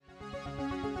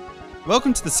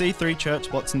Welcome to the C3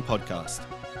 Church Watson podcast.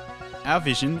 Our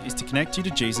vision is to connect you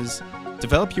to Jesus,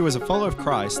 develop you as a follower of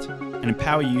Christ, and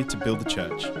empower you to build the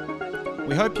church.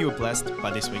 We hope you are blessed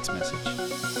by this week's message.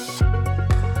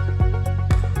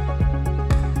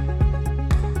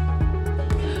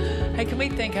 Hey, can we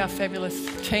thank our fabulous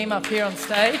team up here on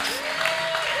stage?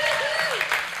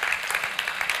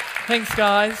 Thanks,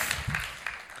 guys.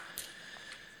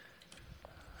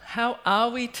 How are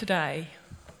we today?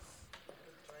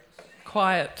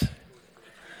 Quiet.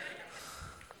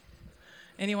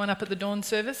 Anyone up at the dawn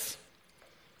service?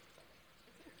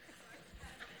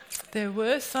 There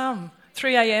were some.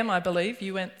 3 a.m, I believe,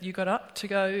 you got up to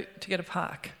go to get a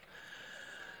park.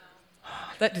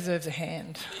 That deserves a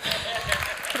hand.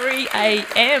 3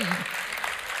 a.m.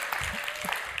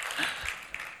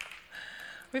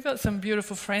 We've got some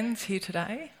beautiful friends here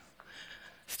today.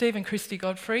 Steve and Christy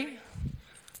Godfrey.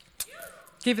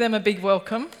 Give them a big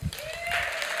welcome.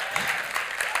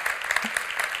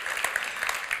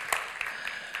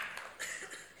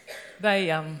 They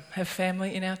have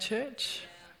family in our church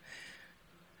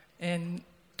and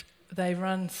they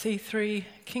run C3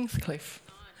 Kingscliff,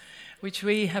 which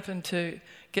we happen to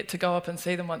get to go up and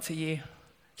see them once a year.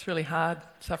 It's really hard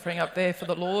suffering up there for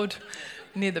the Lord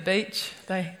near the beach.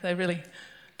 They really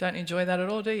don't enjoy that at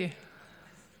all, do you?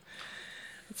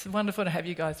 It's wonderful to have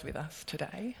you guys with us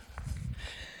today.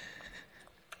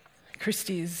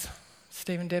 Christy is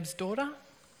Steve and Deb's daughter.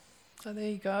 So there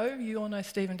you go. You all know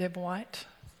Steve and Deb White.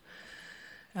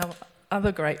 Our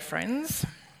other great friends.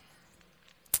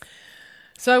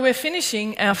 So we're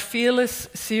finishing our Fearless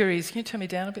series. Can you turn me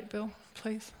down a bit, Bill,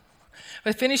 please?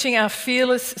 We're finishing our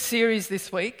Fearless series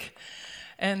this week.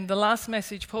 And the last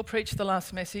message, Paul preached the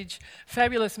last message,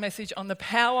 fabulous message on the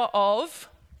power of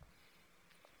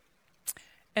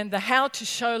and the how to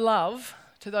show love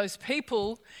to those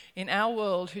people in our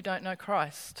world who don't know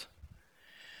Christ.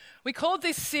 We called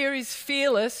this series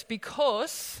Fearless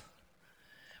because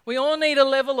we all need a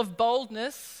level of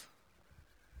boldness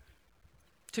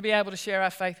to be able to share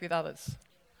our faith with others.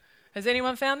 Has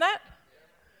anyone found that?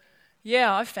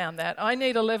 Yeah, I've found that. I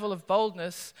need a level of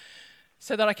boldness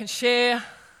so that I can share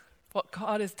what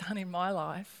God has done in my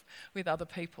life with other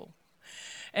people.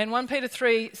 And 1 Peter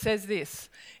 3 says this,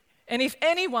 and if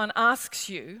anyone asks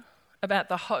you about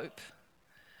the hope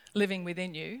living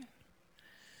within you,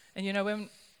 and you know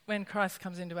when Christ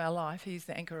comes into our life, he's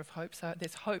the anchor of hope, so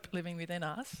there's hope living within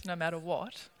us, no matter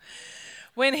what.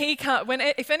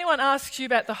 If anyone asks you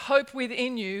about the hope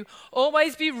within you,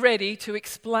 always be ready to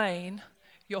explain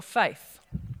your faith.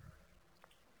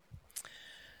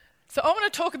 So I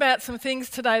want to talk about some things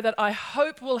today that I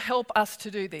hope will help us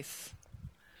to do this.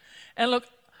 And look,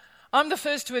 I'm the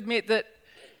first to admit that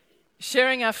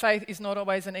sharing our faith is not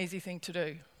always an easy thing to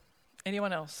do.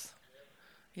 Anyone else?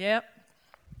 Yeah.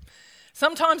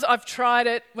 Sometimes I've tried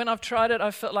it. When I've tried it,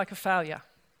 I've felt like a failure.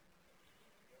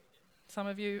 Some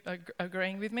of you are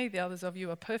agreeing with me. The others of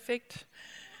you are perfect.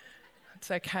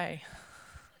 It's okay.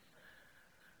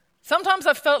 Sometimes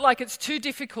I've felt like it's too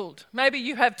difficult. Maybe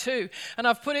you have too. And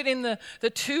I've put it in the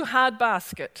too hard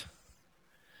basket.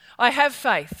 I have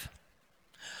faith.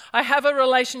 I have a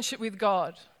relationship with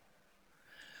God.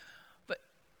 But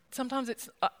sometimes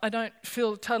I don't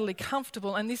feel totally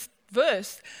comfortable. And this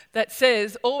verse that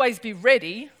says, always be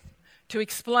ready to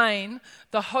explain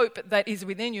the hope that is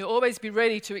within you, always be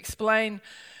ready to explain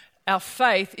our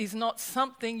faith, is not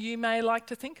something you may like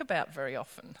to think about very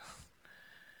often.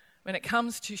 When it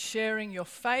comes to sharing your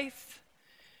faith,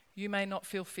 you may not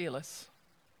feel fearless.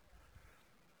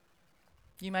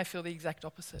 You may feel the exact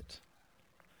opposite.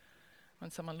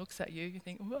 When someone looks at you, you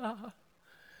think, wah.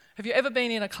 Have you ever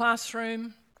been in a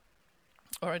classroom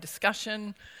or a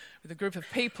discussion with a group of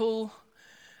people,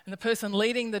 and the person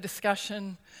leading the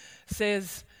discussion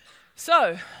says,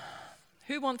 so,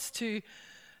 who wants to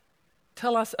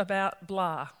tell us about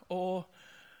blah? Or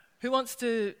who wants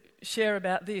to share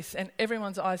about this? And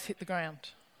everyone's eyes hit the ground.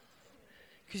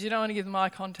 Because you don't want to give them eye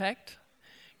contact.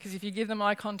 Because if you give them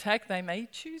eye contact, they may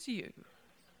choose you.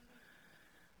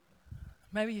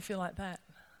 Maybe you feel like that.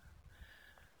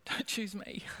 Don't choose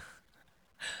me.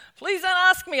 Please don't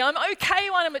ask me. I'm okay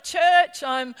when I'm at church.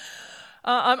 I'm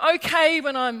okay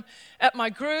when I'm at my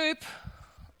group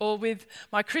or with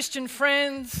my Christian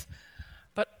friends.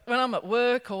 But when I'm at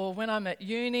work or when I'm at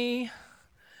uni,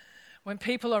 when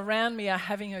people around me are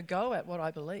having a go at what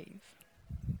I believe,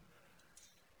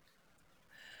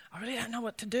 I really don't know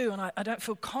what to do, and I don't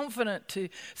feel confident to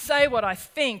say what I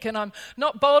think, and I'm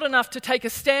not bold enough to take a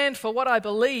stand for what I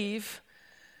believe.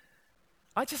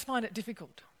 I just find it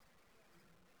difficult.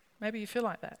 Maybe you feel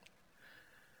like that.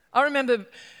 I remember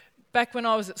back when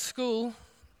I was at school,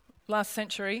 last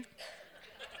century.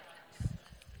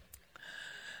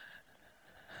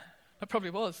 It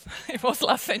probably was. It was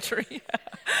last century.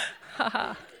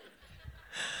 Oh,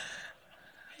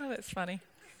 that's funny.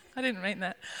 I didn't mean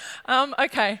that.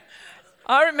 Okay.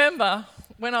 I remember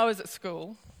when I was at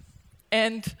school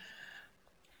and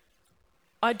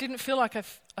I didn't feel like I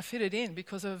fitted in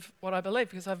because of what I believe,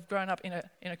 because I've grown up in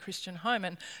a Christian home,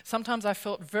 and sometimes I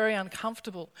felt very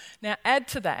uncomfortable. Now add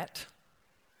to that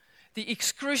the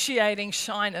excruciating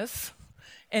shyness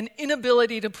and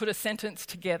inability to put a sentence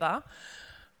together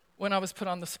when I was put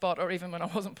on the spot, or even when I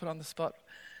wasn't put on the spot.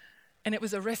 And it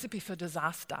was a recipe for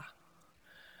disaster.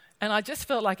 And I just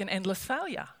felt like an endless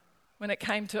failure when it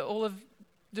came to all of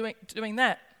doing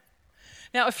that.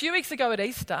 Now, a few weeks ago at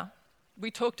Easter, we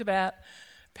talked about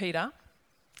Peter,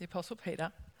 the Apostle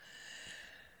Peter,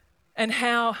 and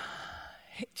how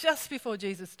just before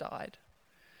Jesus died,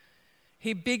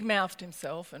 he big-mouthed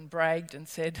himself and bragged and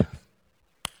said,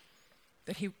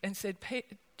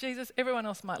 Jesus, everyone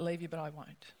else might leave you, but I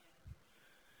won't.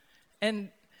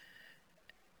 And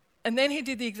then he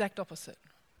did the exact opposite.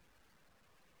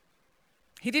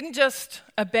 He didn't just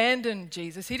abandon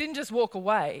Jesus. He didn't just walk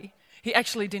away. He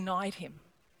actually denied him.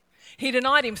 He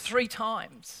denied him 3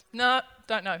 times. No,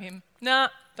 don't know him. No,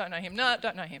 don't know him. No,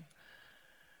 don't know him.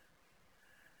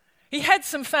 He had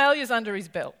some failures under his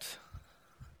belt.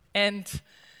 And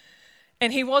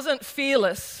he wasn't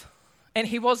fearless, and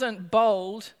he wasn't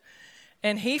bold,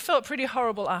 and he felt pretty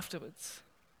horrible afterwards.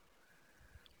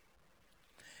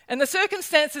 And the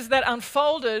circumstances that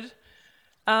unfolded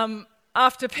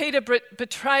after Peter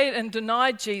betrayed and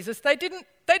denied Jesus, they didn't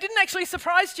actually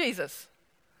surprise Jesus.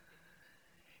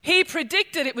 He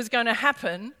predicted it was going to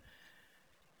happen,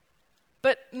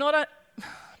 but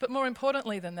more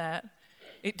importantly than that,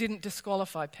 it didn't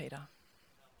disqualify Peter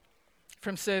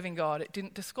from serving God. It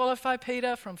didn't disqualify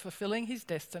Peter from fulfilling his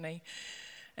destiny.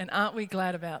 And aren't we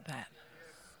glad about that?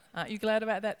 Aren't you glad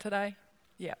about that today?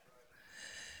 Yeah.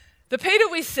 The Peter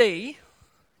we see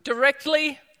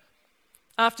directly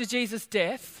after Jesus'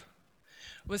 death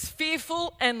was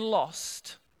fearful and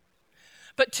lost.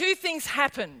 But 2 things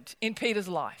happened in Peter's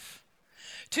life.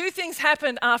 2 things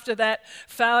happened after that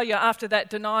failure, after that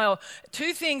denial.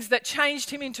 2 things that changed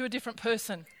him into a different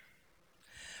person.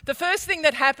 The first thing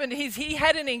that happened is he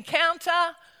had an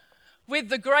encounter with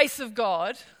the grace of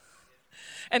God.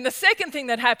 And the second thing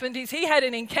that happened is he had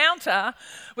an encounter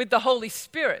with the Holy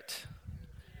Spirit.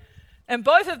 And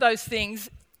both of those things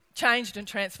changed and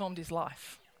transformed his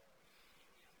life.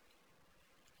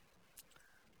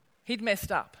 He'd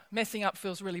messed up. Messing up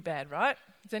feels really bad, right?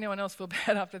 Does anyone else feel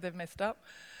bad after they've messed up?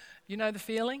 You know the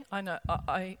feeling? I know.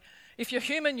 If you're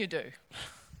human, you do.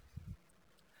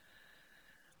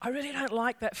 I really don't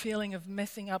like that feeling of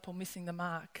messing up or missing the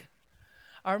mark.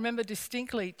 I remember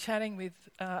distinctly chatting with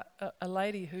a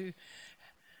lady who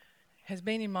has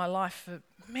been in my life for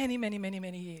many, many, many,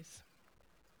 many years.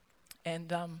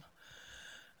 And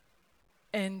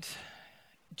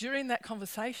during that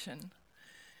conversation,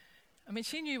 I mean,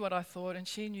 she knew what I thought and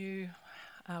she knew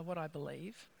what I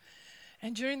believe.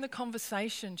 And during the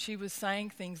conversation, she was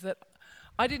saying things that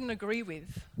I didn't agree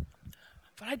with,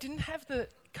 but I didn't have the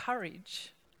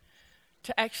courage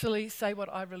to actually say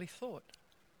what I really thought.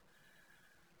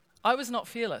 I was not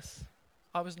fearless.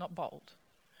 I was not bold.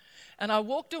 And I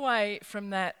walked away from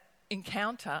that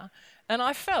encounter and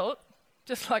I felt,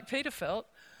 just like Peter felt,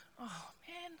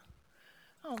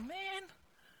 oh man,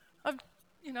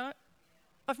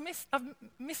 I've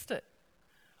missed it.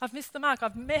 I've missed the mark.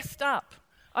 I've messed up.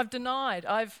 I've denied.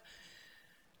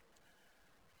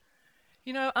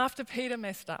 After Peter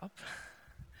messed up,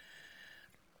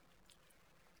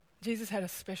 Jesus had a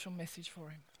special message for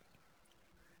him.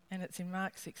 And it's in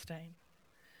Mark 16.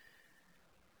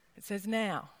 It says,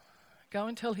 "Now, go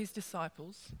and tell his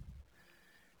disciples,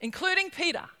 including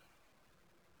Peter,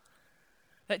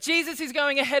 that Jesus is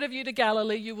going ahead of you to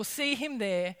Galilee. You will see him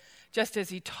there, just as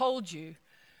he told you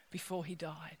before he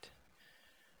died."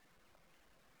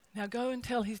 Now go and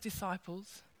tell his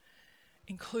disciples,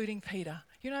 including Peter.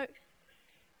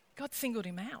 God singled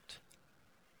him out.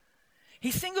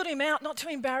 He singled him out not to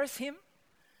embarrass him,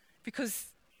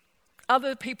 because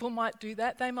other people might do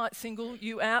that. They might single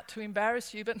you out to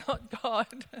embarrass you, but not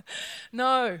God.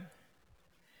 No.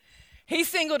 He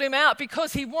singled him out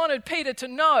because he wanted Peter to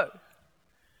know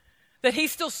that he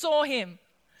still saw him,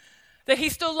 that he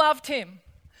still loved him,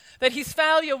 that his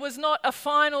failure was not a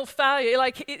final failure.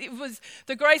 Like it was,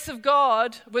 the grace of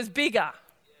God was bigger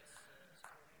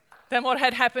than what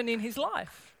had happened in his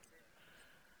life.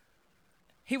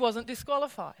 He wasn't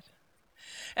disqualified.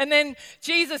 And then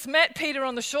Jesus met Peter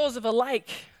on the shores of a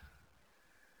lake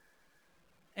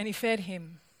and he fed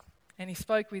him and he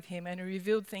spoke with him, and he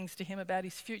revealed things to him about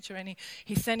his future, and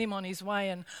he sent him on his way.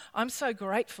 And I'm so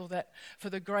grateful for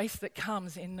the grace that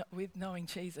comes with knowing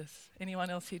Jesus. Anyone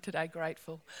else here today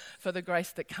grateful for the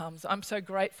grace that comes? I'm so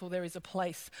grateful there is a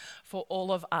place for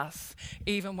all of us,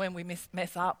 even when we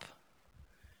mess up.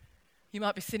 You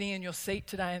might be sitting in your seat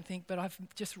today and think, but I've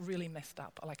just really messed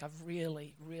up. Like I've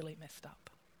really, really messed up.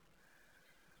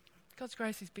 God's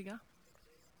grace is bigger.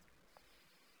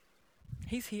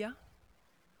 He's here.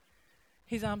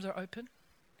 His arms are open.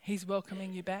 He's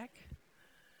welcoming you back.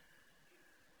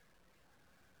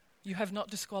 You have not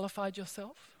disqualified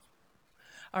yourself.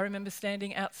 I remember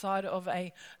standing outside of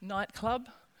a nightclub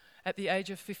at the age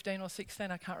of 15 or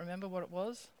 16. I can't remember what it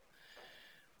was.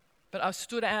 But I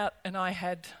stood out and I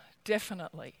had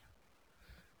definitely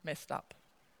messed up.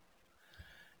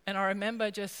 And I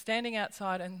remember just standing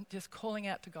outside and just calling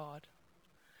out to God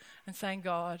and saying,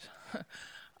 God,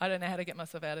 I don't know how to get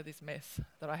myself out of this mess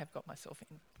that I have got myself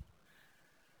in.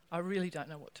 I really don't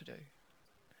know what to do.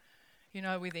 You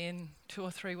know, within 2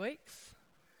 or 3 weeks,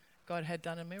 God had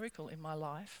done a miracle in my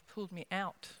life, pulled me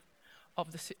out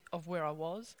of where I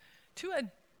was to a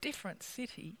different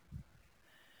city.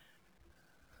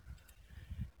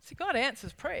 See, God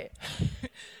answers prayer.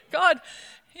 God,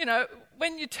 you know,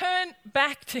 when you turn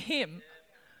back to him,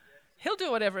 he'll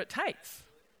do whatever it takes.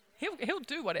 He'll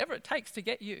do whatever it takes to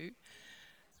get you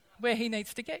where he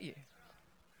needs to get you.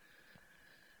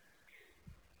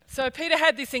 So Peter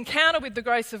had this encounter with the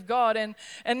grace of God, and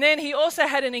then he also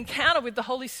had an encounter with the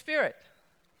Holy Spirit.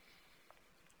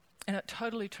 And it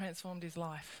totally transformed his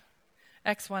life.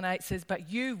 Acts 1:8 says, but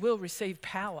you will receive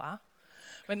power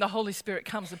when the Holy Spirit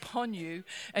comes upon you,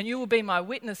 and you will be my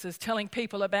witnesses, telling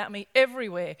people about me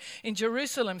everywhere, in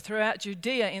Jerusalem, throughout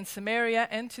Judea, in Samaria,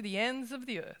 and to the ends of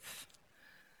the earth.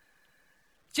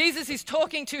 Jesus is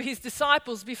talking to his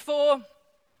disciples before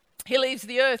he leaves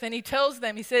the earth, and he tells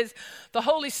them, he says, the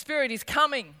Holy Spirit is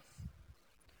coming.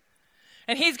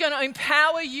 And he's going to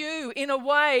empower you in a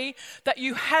way that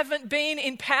you haven't been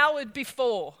empowered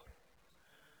before.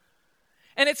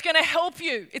 And it's going to help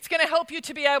you. It's going to help you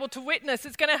to be able to witness.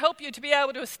 It's going to help you to be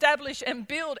able to establish and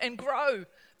build and grow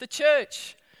the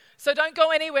church. So don't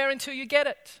go anywhere until you get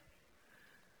it.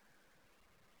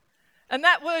 And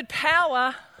that word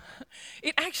power,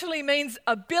 it actually means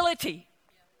ability.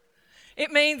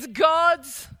 It means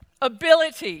God's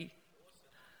ability.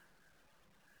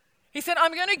 He said,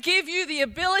 I'm going to give you the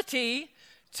ability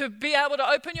to be able to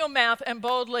open your mouth and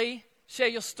boldly share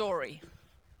your story.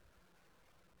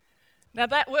 Now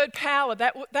that word power,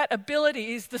 that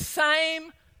ability is the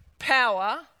same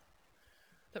power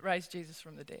that raised Jesus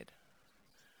from the dead.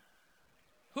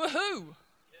 Woohoo!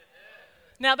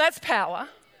 Now that's power.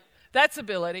 That's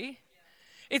ability.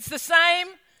 It's the same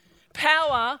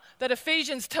power that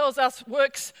Ephesians tells us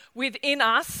works within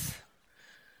us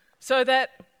so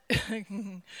that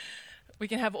we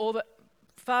can have all that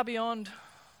far beyond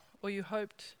all you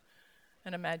hoped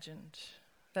and imagined.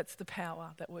 That's the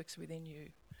power that works within you.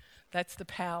 That's the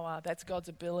power, that's God's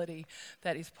ability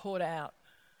that is poured out.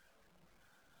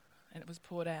 And it was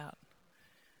poured out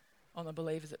on the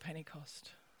believers at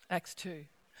Pentecost. Acts 2.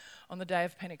 On the day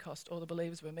of Pentecost, all the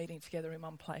believers were meeting together in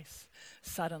one place.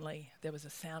 Suddenly, there was a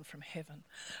sound from heaven,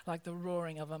 like the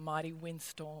roaring of a mighty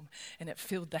windstorm, and it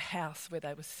filled the house where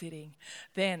they were sitting.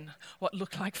 Then, what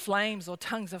looked like flames or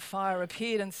tongues of fire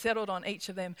appeared and settled on each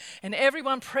of them, and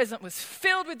everyone present was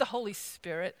filled with the Holy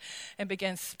Spirit and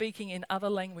began speaking in other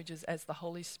languages as the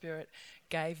Holy Spirit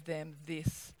gave them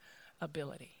this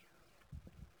ability.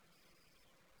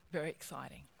 Very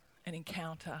exciting, an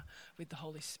encounter with the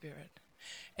Holy Spirit.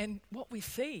 And what we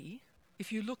see,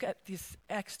 if you look at this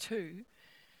Acts 2,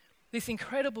 this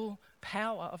incredible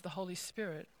power of the Holy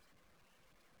Spirit,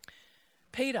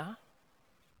 Peter,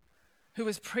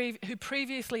 who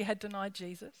previously had denied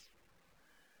Jesus,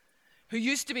 who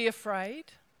used to be afraid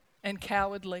and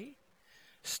cowardly,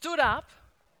 stood up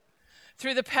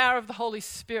through the power of the Holy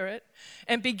Spirit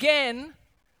and began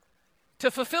to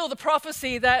fulfill the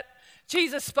prophecy that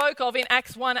Jesus spoke of in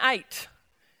Acts 1:8.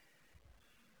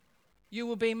 You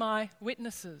will be my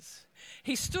witnesses.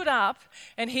 He stood up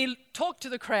and he talked to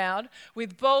the crowd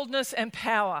with boldness and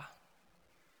power.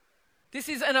 This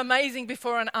is an amazing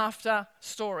before and after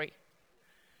story.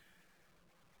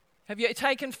 Have you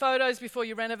taken photos before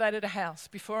you renovated a house,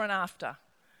 before and after?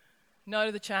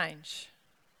 Know the change.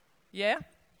 Yeah?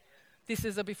 This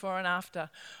is a before and after.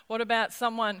 What about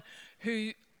someone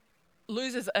who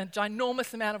loses a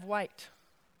ginormous amount of weight?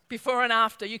 Before and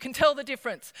after. You can tell the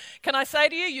difference. Can I say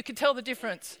to you, you can tell the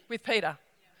difference with Peter.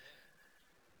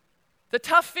 The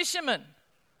tough fisherman.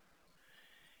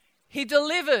 He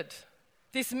delivered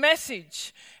this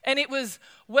message, and it was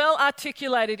well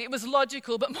articulated, it was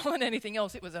logical, but more than anything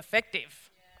else, it was effective.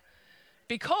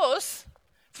 Because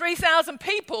 3,000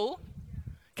 people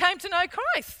came to know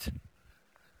Christ.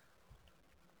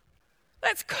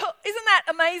 That's cool. Isn't that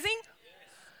amazing?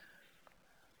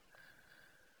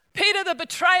 Peter the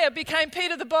betrayer became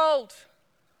Peter the bold.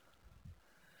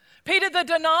 Peter the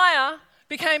denier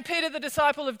became Peter the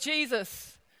disciple of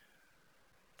Jesus.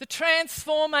 The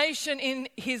transformation in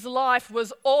his life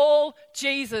was all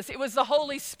Jesus. It was the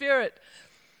Holy Spirit.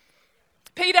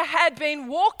 Peter had been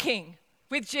walking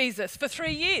with Jesus for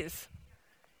 3 years.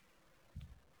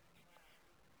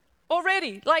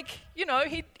 Already,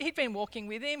 he'd been walking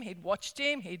with him, he'd watched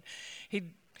him, he'd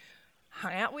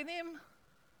hung out with him,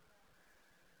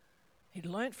 he'd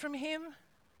learnt from him.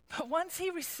 But once he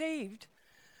received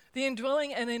the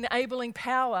indwelling and enabling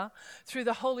power through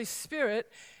the Holy Spirit,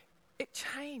 it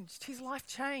changed. His life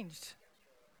changed.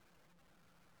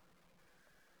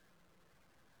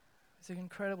 It's an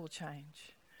incredible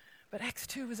change. But Acts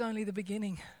 2 was only the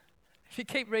beginning. If you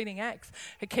keep reading Acts,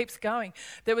 it keeps going.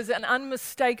 There was an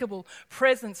unmistakable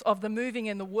presence of the moving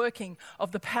and the working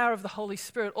of the power of the Holy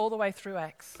Spirit all the way through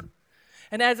Acts.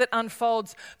 And as it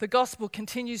unfolds, the gospel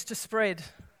continues to spread.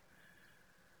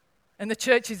 And the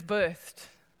church is birthed.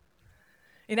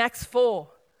 In Acts 4,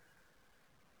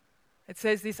 it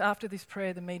says this: after this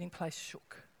prayer, the meeting place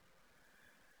shook.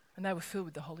 And they were filled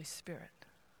with the Holy Spirit.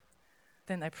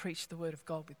 Then they preached the word of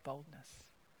God with boldness.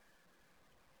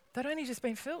 They'd only just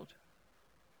been filled.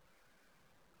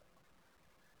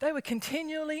 They were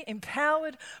continually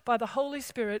empowered by the Holy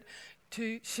Spirit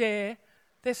to share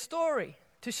their story,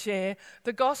 to share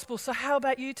the gospel. So how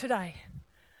about you today?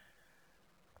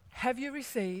 Have you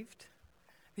received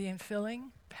the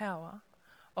infilling power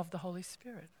of the Holy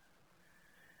Spirit?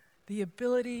 The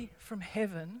ability from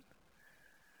heaven,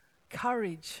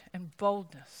 courage and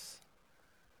boldness.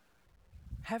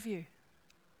 Have you?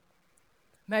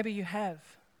 Maybe you have,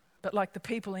 but like the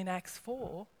people in Acts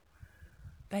 4,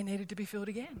 they needed to be filled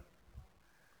again.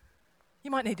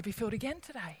 You might need to be filled again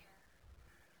today.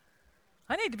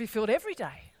 I need to be filled every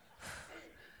day,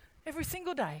 every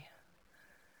single day.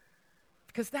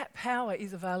 Because that power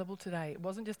is available today. It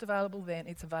wasn't just available then,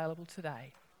 it's available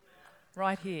today.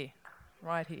 Right here,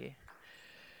 right here.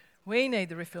 We need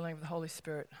the refilling of the Holy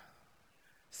Spirit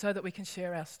so that we can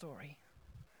share our story.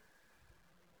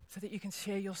 So that you can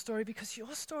share your story, because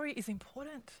your story is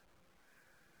important.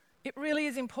 It really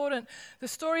is important. The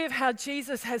story of how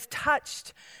Jesus has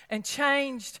touched and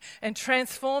changed and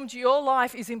transformed your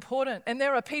life is important. And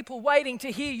there are people waiting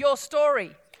to hear your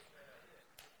story.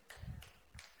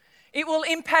 It will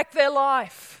impact their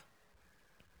life.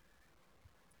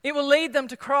 It will lead them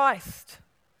to Christ.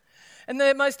 And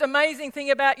the most amazing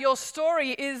thing about your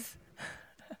story is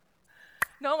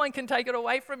no one can take it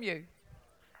away from you.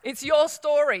 It's your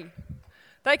story.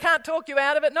 They can't talk you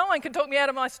out of it. No one can talk me out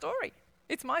of my story.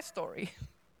 It's my story.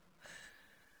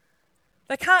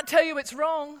 They can't tell you it's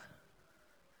wrong.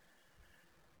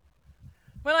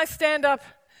 When I stand up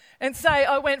and say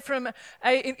I went from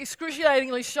an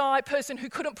excruciatingly shy person who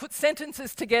couldn't put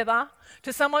sentences together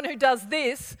to someone who does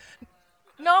this,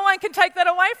 no one can take that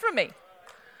away from me.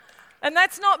 And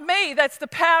that's not me, that's the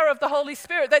power of the Holy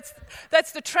Spirit.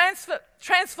 That's the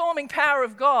transforming power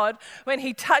of God when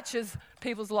He touches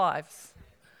people's lives.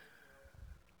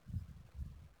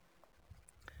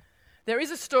 There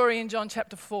is a story in John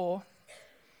chapter 4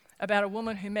 about a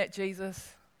woman who met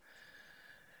Jesus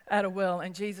at a well,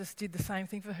 and Jesus did the same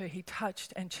thing for her. He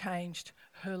touched and changed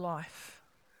her life.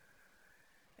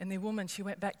 And the woman, she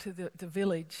went back to the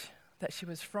village that she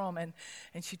was from, and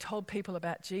she told people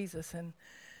about Jesus. And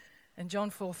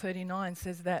John 4:39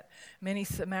 says that many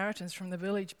Samaritans from the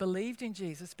village believed in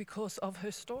Jesus because of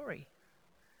her story.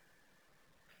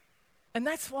 And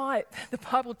that's why the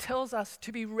Bible tells us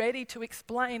to be ready to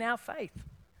explain our faith,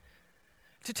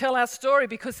 to tell our story,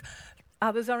 because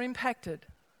others are impacted.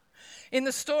 In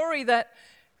the story that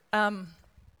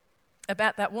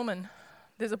about that woman,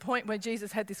 there's a point where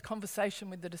Jesus had this conversation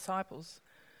with the disciples.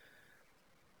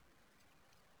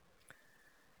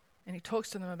 And He talks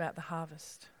to them about the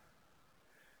harvest.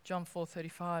 John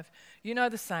 4:35. You know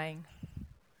the saying,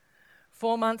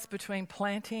 4 months between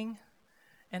planting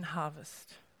and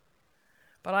harvest.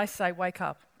 But I say, wake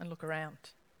up and look around.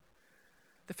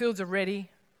 The fields are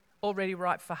already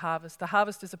ripe for harvest. The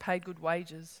harvesters are paid good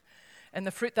wages. And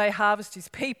the fruit they harvest is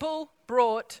people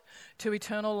brought to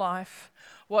eternal life.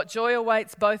 What joy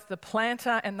awaits both the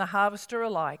planter and the harvester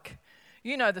alike.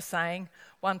 You know the saying,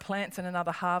 one plants and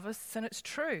another harvests, and it's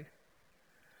true.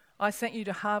 I sent you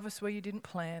to harvest where you didn't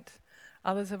plant.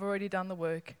 Others have already done the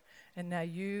work, and now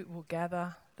you will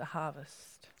gather the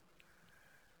harvest.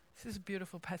 This is a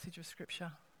beautiful passage of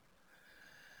Scripture.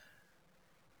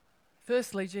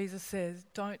 Firstly, Jesus says,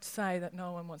 don't say that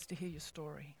no one wants to hear your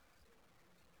story.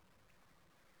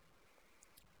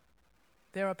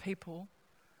 There are people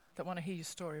that want to hear your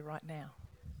story right now.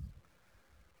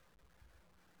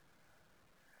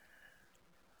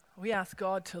 We ask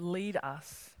God to lead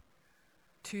us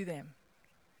to them.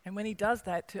 And when he does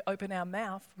that, to open our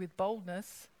mouth with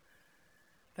boldness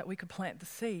that we could plant the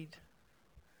seed.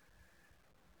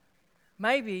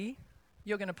 Maybe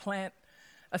you're going to plant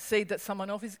a seed that someone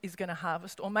else is going to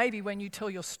harvest, or maybe when you tell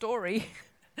your story,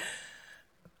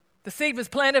 the seed was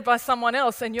planted by someone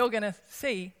else and you're going to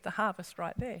see the harvest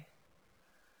right there.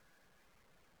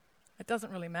 It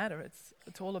doesn't really matter.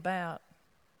 It's all about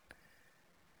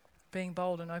being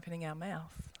bold and opening our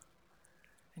mouth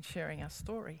and sharing our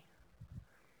story.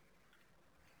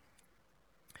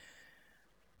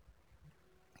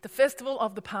 The festival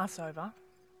of the Passover,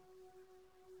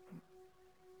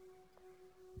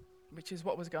 which is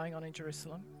what was going on in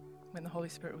Jerusalem when the Holy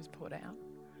Spirit was poured out,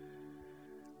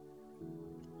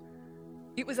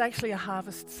 it was actually a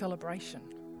harvest celebration.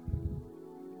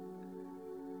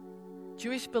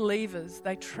 Jewish believers,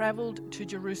 they traveled to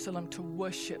Jerusalem to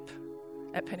worship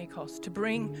at Pentecost, to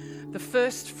bring the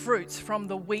first fruits from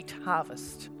the wheat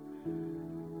harvest.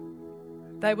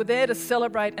 They were there to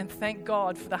celebrate and thank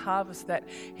God for the harvest that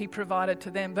he provided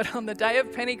to them. But on the day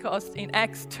of Pentecost in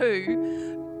Acts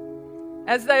 2,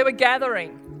 as they were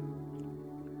gathering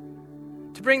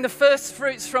to bring the first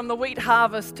fruits from the wheat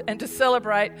harvest and to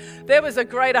celebrate, there was a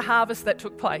greater harvest that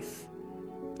took place.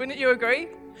 Wouldn't you agree?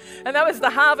 And that was the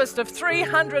harvest of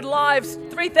 300 lives,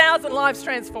 3,000 lives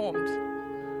transformed.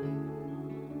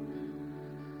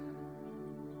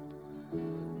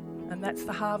 And that's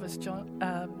the harvest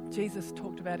Jesus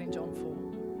talked about in John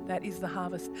 4. That is the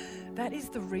harvest. That is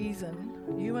the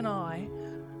reason you and I,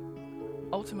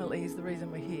 ultimately, is the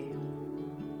reason we're here.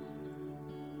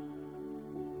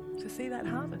 To see that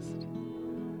harvest.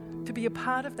 To be a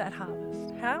part of that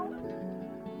harvest. How?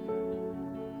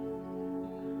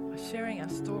 By sharing our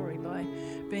story, by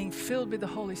being filled with the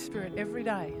Holy Spirit every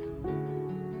day.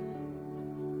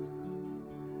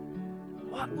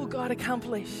 What will God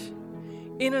accomplish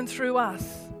in and through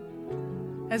us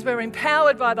as we're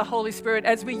empowered by the Holy Spirit,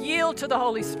 as we yield to the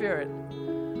Holy Spirit?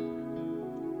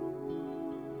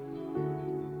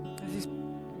 There's this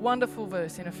wonderful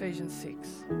verse in Ephesians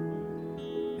 6.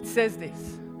 It says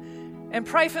this, and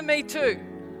pray for me too.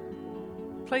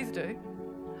 Please do.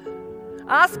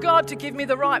 Ask God to give me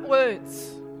the right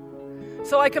words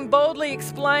so I can boldly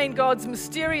explain God's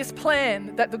mysterious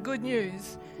plan that the good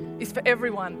news is for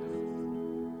everyone.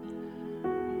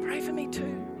 Pray for me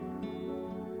too.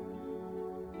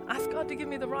 Ask God to give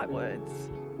me the right words.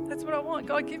 That's what I want.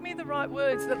 God, give me the right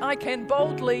words that I can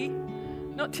boldly,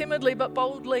 not timidly, but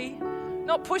boldly,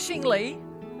 not pushingly.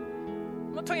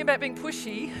 I'm not talking about being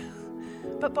pushy,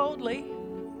 but boldly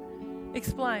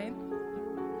explain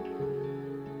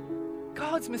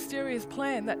God's mysterious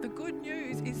plan that the good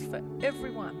news is for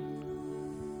everyone.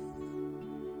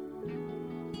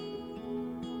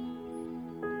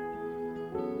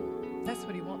 That's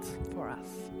what he wants for us.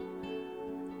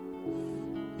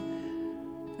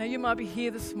 Now you might be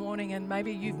here this morning and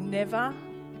maybe you've never,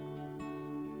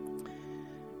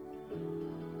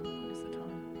 what is the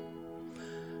time?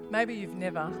 Maybe you've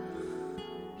never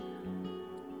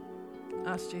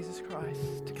asked Jesus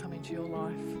Christ to come into your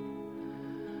life.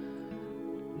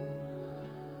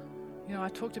 You know, I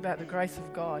talked about the grace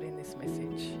of God in this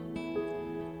message,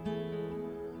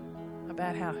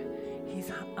 about how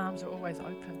his arms are always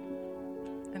open,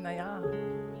 and they are.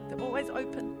 They're always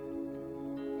open.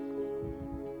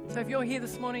 So if you're here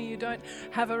this morning and you don't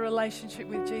have a relationship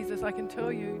with Jesus, I can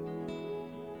tell you,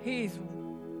 he is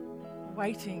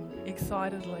waiting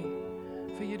excitedly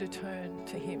for you to turn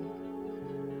to him,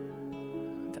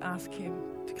 to ask him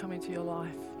to come into your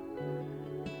life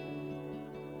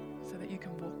so that you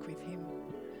can walk with him,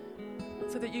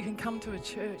 so that you can come to a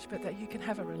church, but that you can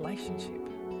have a relationship.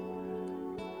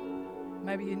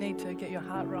 Maybe you need to get your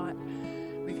heart right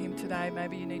with him today.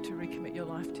 Maybe you need to recommit your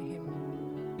life to him.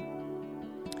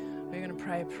 We're going to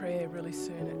pray a prayer really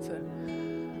soon. It's a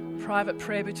private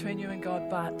prayer between you and God,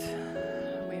 but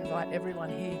we invite everyone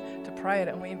here to pray it.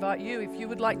 And we invite you, if you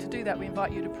would like to do that, we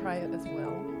invite you to pray it as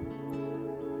well.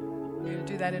 We're going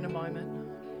to do that in a moment.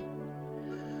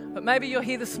 But maybe you're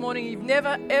here this morning, you've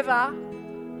never, ever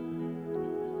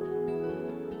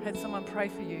had someone pray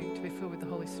for you to be filled with the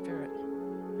Holy Spirit.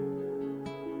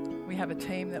 We have a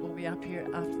team that will be up here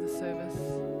after the service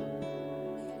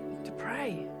to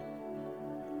pray.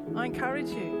 I encourage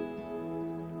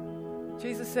you,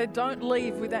 Jesus said, don't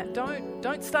leave without,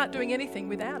 don't start doing anything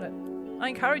without it. I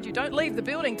encourage you, don't leave the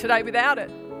building today without it.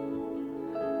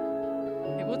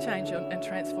 It will change and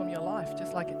transform your life,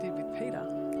 just like it did with Peter.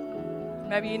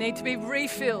 Maybe you need to be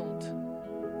refilled.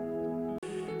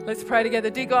 Let's pray together.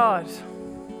 Dear God,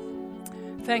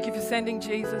 thank you for sending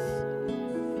Jesus.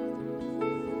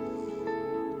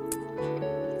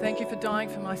 Thank you for dying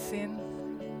for my sin,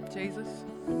 Jesus.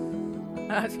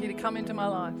 I ask you to come into my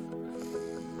life.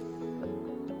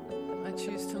 I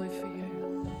choose to live for you.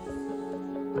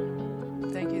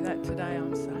 Thank you that today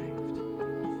I'm saved.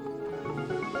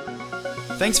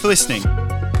 Thanks for listening.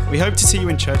 We hope to see you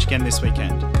in church again this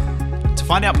weekend. To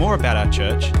find out more about our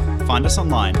church, find us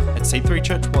online at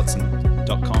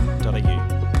c3churchwatson.com.au.